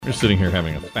We're sitting here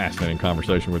having a fascinating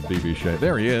conversation with B.B. Shea.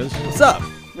 There he is. What's up?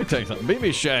 Let me tell you something.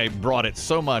 B.B. Shea brought it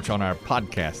so much on our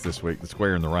podcast this week, The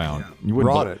Square and the Round. Yeah. You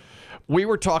brought it. We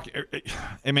were talking.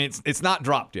 I mean, it's not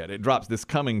dropped yet. It drops this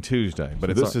coming Tuesday.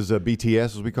 But this is a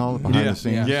BTS, as we call it, behind the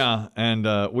scenes. Yeah, and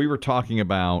we were talking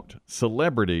about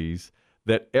celebrities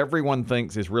that everyone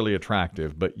thinks is really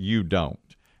attractive, but you don't.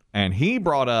 And he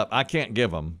brought up, I can't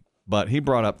give them, but he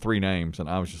brought up 3 names, and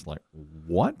I was just like,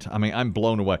 what? I mean, I'm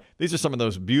blown away. These are some of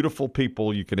those beautiful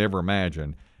people you could ever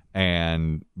imagine.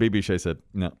 And B.B. Shea said,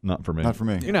 no, not for me. Not for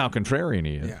me. You know how contrarian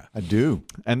he is. Yeah, I do.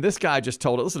 And this guy just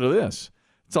told it, listen to this.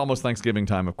 It's almost Thanksgiving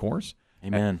time, of course.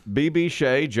 Amen. B.B.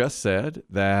 Shea just said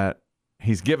that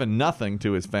he's given nothing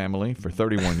to his family for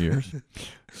 31 years.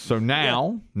 So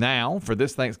now, for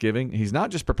this Thanksgiving, he's not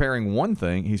just preparing one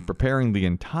thing, he's preparing the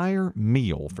entire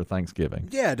meal for Thanksgiving.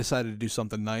 Yeah, I decided to do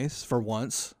something nice for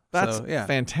once. That's so,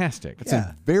 fantastic. It's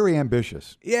very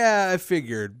ambitious. Yeah, I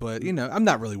figured, but, I'm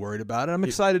not really worried about it. I'm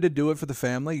excited to do it for the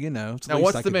family, It's the now, least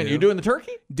what's I the could menu? do. You doing the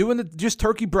turkey? Doing just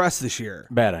turkey breast this year.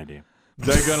 Bad idea.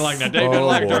 Dave doesn't like that. Dave doesn't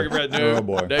like turkey breast, dude. Oh,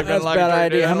 boy. Dave That's doesn't like a bad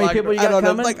turkey. idea. How many people you I got don't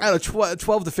know, coming? I don't know,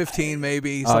 12 to 15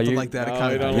 maybe, something like that. he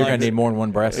don't You're like going to need more than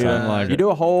one breast. He doesn't like you it.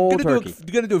 do a whole You're turkey.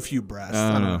 gonna do a few breasts.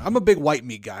 I don't know. I'm a big white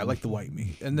meat guy. I like the white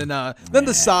meat, and then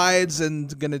the sides,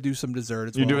 and gonna do some dessert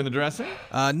as well. You doing the dressing?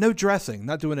 No dressing.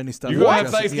 Not doing any stuff. You going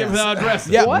Dressing, Thanksgiving yes. without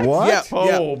dressing? Yeah. What? Yeah.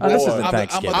 Oh, boy. This isn't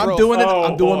Thanksgiving. I'm doing it. Oh,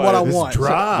 I'm doing boy. what I This is want.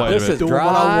 dry. Wait a This minute. is Doing what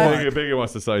I dry. want. Biggie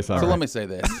wants to say something. So let me say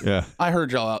this. Yeah. I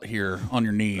heard y'all out here on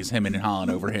your knees, hemming and hawing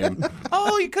over him.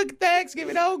 Oh, you cook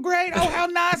Thanksgiving. Oh, great. Oh, how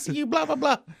nice of you. Blah, blah,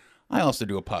 blah. I also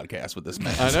do a podcast with this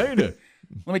man. I know you do.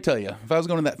 Let me tell you, if I was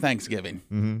going to that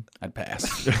Thanksgiving, I'd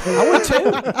pass. I would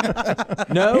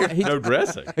too. No, No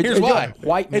dressing. Here's why.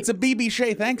 White meat. It's a BB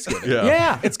Shea Thanksgiving.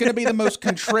 Yeah. It's going to be the most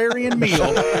contrarian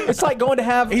meal. It's like going to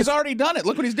have. He's already done it.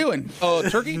 Look what he's doing.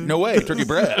 Turkey? No way. Turkey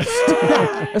breast.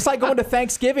 It's like going to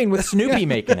Thanksgiving with Snoopy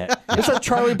making it. It's a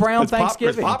Charlie Brown It's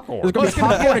Thanksgiving. popcorn. There's going to be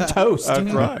popcorn and toast.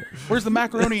 That's right. Where's the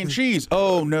macaroni and cheese?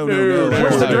 Oh, no.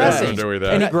 Where's the No, dressing? don't do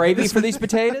that. Any gravy for these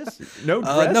potatoes? No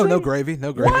dressing? No gravy.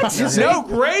 No gravy. What? No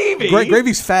gravy?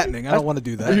 Gravy's fattening. I don't want to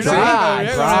do that. Dry,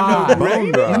 Yeah, dry. no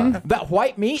gravy. That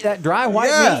white meat, that dry white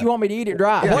Yeah. meat, you want me to eat it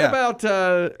dry? What Yeah. about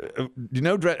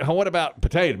what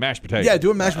about mashed potatoes? Yeah,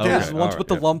 doing mashed potatoes. Okay, Ones all with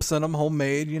right, the lumps in them,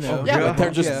 homemade. Yeah, Yeah. but they're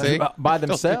just Yeah. by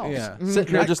themselves. Yeah.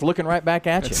 Sitting there just looking right back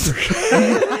at you.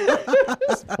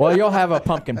 Well, you'll have a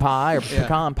pumpkin pie or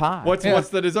pecan pie. What's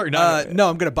the dessert? No,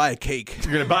 I'm gonna buy a cake.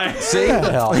 You're gonna buy it. See? What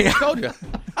the hell? I told you.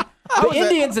 The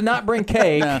Indians did not bring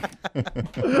cake.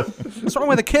 What's wrong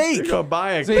with a cake? You're gonna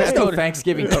buy a There's cake. no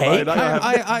Thanksgiving cake.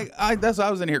 That's why I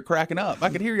was in here cracking up. I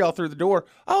could hear y'all through the door.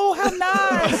 Oh, how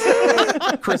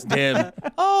nice. Chris Dim.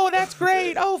 Oh, that's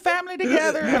great. Oh, family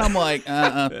together. And I'm like,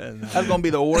 that's going to be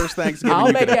the worst Thanksgiving. I'll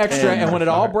you make could extra, attend. and when it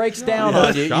all breaks down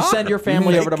on you, you send your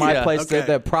family over to my Yeah, place, okay.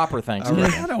 the proper Thanksgiving.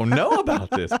 I don't know about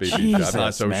this, BB. I'm not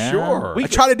Jesus, so man. sure. I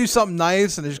try to do something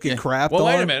nice and just get crapped Well,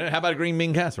 on. wait a minute. How about a green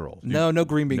bean casserole? No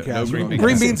green bean casserole. green bean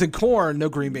green casserole. beans and corn, no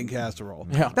green bean casserole.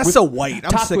 Yeah. That's With- so white.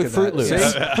 I'm topped sick with of Fruit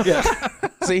that. Loops.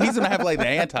 See, he's going to have like the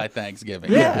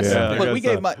anti-Thanksgiving. Yes. Yeah, I Look,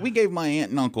 guess we gave my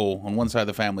aunt and uncle on one side of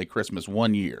the family Christmas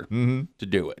 1 year to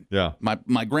do it. Yeah.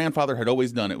 My grandfather had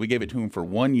always done it. We gave it to him for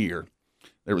 1 year.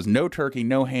 There was no turkey,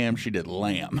 no ham. She did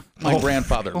lamb. My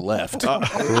grandfather left.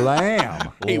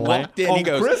 Lamb. He walked in. On He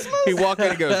goes. Christmas? He walked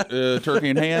in. He goes,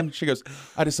 turkey and ham. She goes,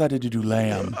 I decided to do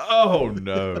lamb. Oh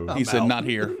no. He said, not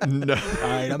here. No. All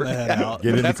right, I'm gonna head out.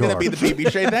 Get in That's the going car. to be the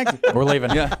BB Shea Thanksgiving. We're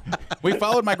leaving. Yeah, we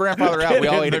followed my grandfather out. We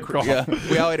all ate in the car.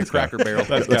 we all ate a Cracker Barrel.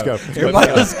 Let's go.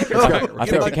 Let's go. I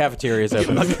think the cafeteria is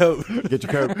open. Get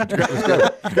your coat. Get your coat.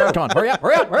 Let's go. Come on, hurry up,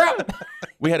 hurry up, hurry up.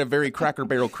 We had a very Cracker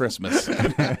Barrel Christmas.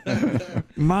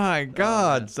 My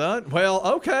God, son. Well,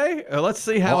 okay. Let's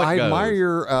see how Well, it I goes. admire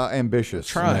your ambitious.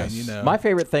 Trying, My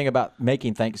favorite thing about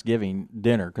making Thanksgiving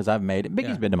dinner, because I've made it,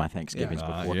 Biggie's been to my Thanksgivings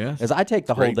before, yes. is I take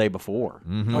the whole great. day before.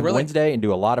 On really? Wednesday and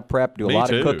do a lot of prep, do a Me lot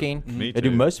too. of cooking. Me I do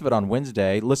too. most of it on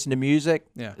Wednesday, listen to music.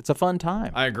 Yeah. It's a fun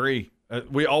time. I agree.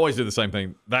 We always do the same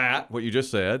thing. What you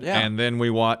just said. Yeah. And then we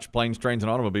watch Planes, Trains, and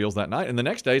Automobiles that night. And the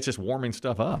next day, it's just warming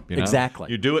stuff up. You know?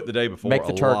 Exactly. You do it the day before. Make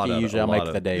the a turkey, lot of it, usually a I'll lot make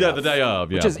of the it. day Yeah, of. the day of.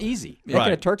 Yeah. Which is easy. Right.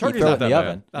 Making a turkey, Turkey's throw it not in the that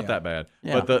oven. bad. Not that bad.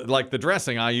 Yeah. But the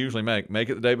dressing I usually make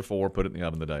it the day before, put it in the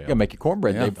oven the day of. You make your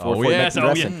cornbread the day before, Oh, before yes. you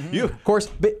make Oh, the yeah. dressing. You. Of course,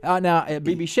 now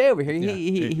BB Shea over here,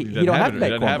 he doesn't don't have to it.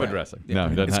 make He doesn't have a cornbread. dressing. No,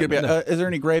 he doesn't It's have gonna be. Is there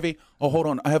any gravy? Oh, hold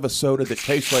on. I have a soda that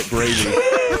tastes like gravy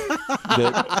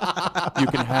that you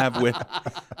can have with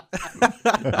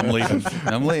I'm leaving.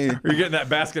 Are you getting that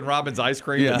Baskin Robbins ice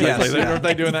cream? Yeah. Yes, yeah. Aren't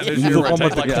they doing that this The year? Where it one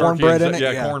tastes with the like cornbread turkey? in it?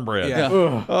 Yeah, Yeah. cornbread. Yeah.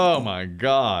 Oh my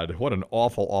God! What an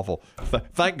awful.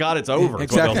 Thank God it's over.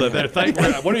 Exactly.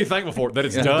 What are you thankful for? That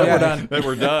it's done. That we're done. That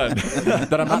we're done.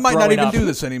 That I'm I might not throwing even up. do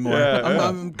this anymore. Yeah,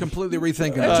 I'm completely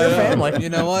rethinking That's it. your family. You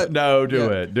know what? No, do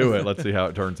it. Let's see how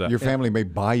it turns out. Your family may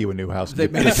buy you a new house. They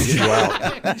They may- pisses you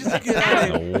out. Just get out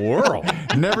of here. the world.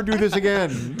 Never do this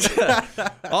again.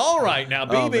 All right, now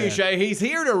BB man. Shea, he's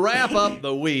here to wrap up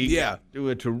the week. Yeah. Do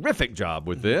a terrific job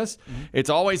with this. It's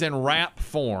always in rap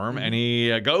form, and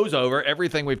he goes over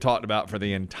everything we've talked about for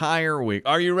the entire week.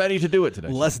 Are you ready to do it today?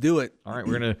 Let's do it. All right,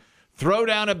 we're gonna throw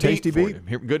down a Tasty beat. For beat? you.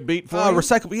 Here, good beat for you.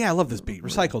 Recycle. Yeah, I love this beat.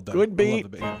 Recycled though. Good I love beat. the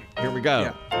beat. Here we go.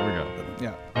 Yeah. Here we go.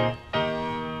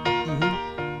 Yeah.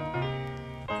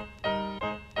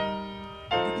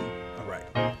 All right.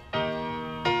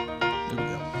 There we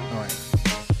go. All right.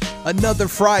 Another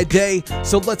Friday,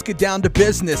 so let's get down to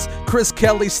business. Chris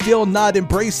Kelly's still not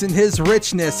embracing his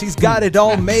richness. He's got it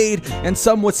all made, and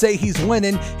some would say he's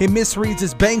winning. He misreads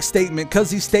his bank statement cause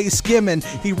he stays skimming.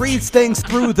 He reads things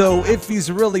through though if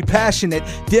he's really passionate.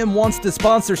 Dim wants the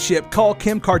sponsorship, call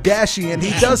Kim Kardashian.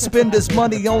 He does spend his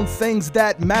money on things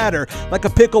that matter, like a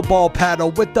pickleball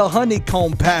paddle with the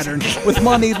honeycomb pattern. With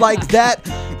money like that,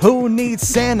 who needs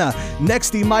Santa?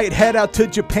 Next he might head out to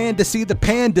Japan to see the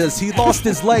pandas. He lost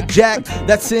his leg jack,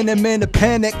 that sent him in a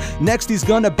panic. Next he's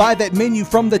gonna buy that menu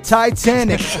from the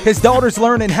Titanic. His daughter's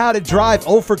learning how to drive,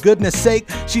 oh for goodness sake.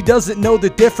 She doesn't know the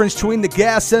difference between the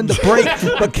gas and the brake.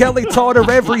 But Kelly taught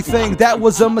her everything, that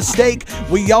was a mistake.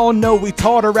 We all know we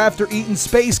taught her after eating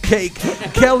space cake.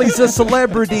 Kelly's a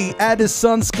celebrity at his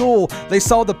son's school. They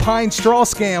saw the pine straw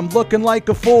scam, looking like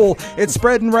a fool. It's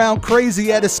spreading around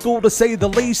crazy at his school to say the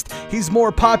least. He's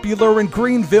more popular in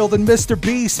Greenville than Mr.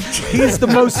 Beast. He's the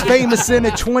most famous in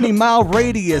a 20-mile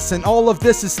radius, and all of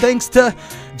this is thanks to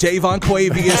Javon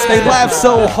Quavius. They laugh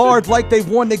so hard like they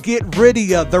want to get rid of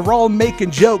ya. They're all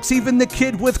making jokes, even the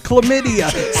kid with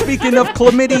chlamydia. Speaking of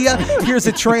chlamydia, here's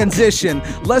a transition.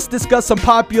 Let's discuss some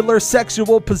popular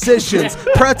sexual positions.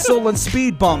 Pretzel and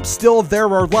speed bump. Still, there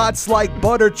are lots like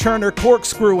butter churner,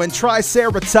 corkscrew, and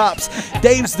triceratops.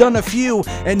 Dave's done a few,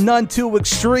 and none too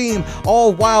extreme,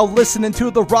 all while listening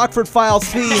to the Rockford Files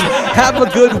theme. Have a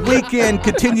good weekend,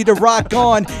 continue to rock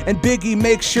on, and Biggie,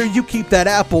 make sure you keep that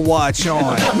Apple Watch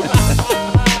on.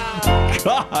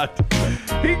 God,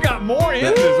 he got more in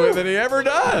this with than he ever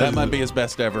does. That might be his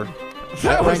best ever.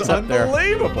 That was ranks up there.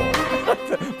 unbelievable.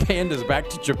 Panda's back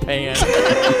to Japan.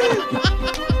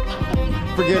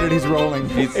 Forget it. He's rolling.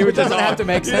 He was Doesn't have to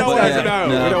make sense. You don't want to Yeah, know.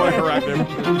 no. We don't want to correct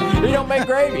him. You don't make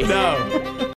gravy. No.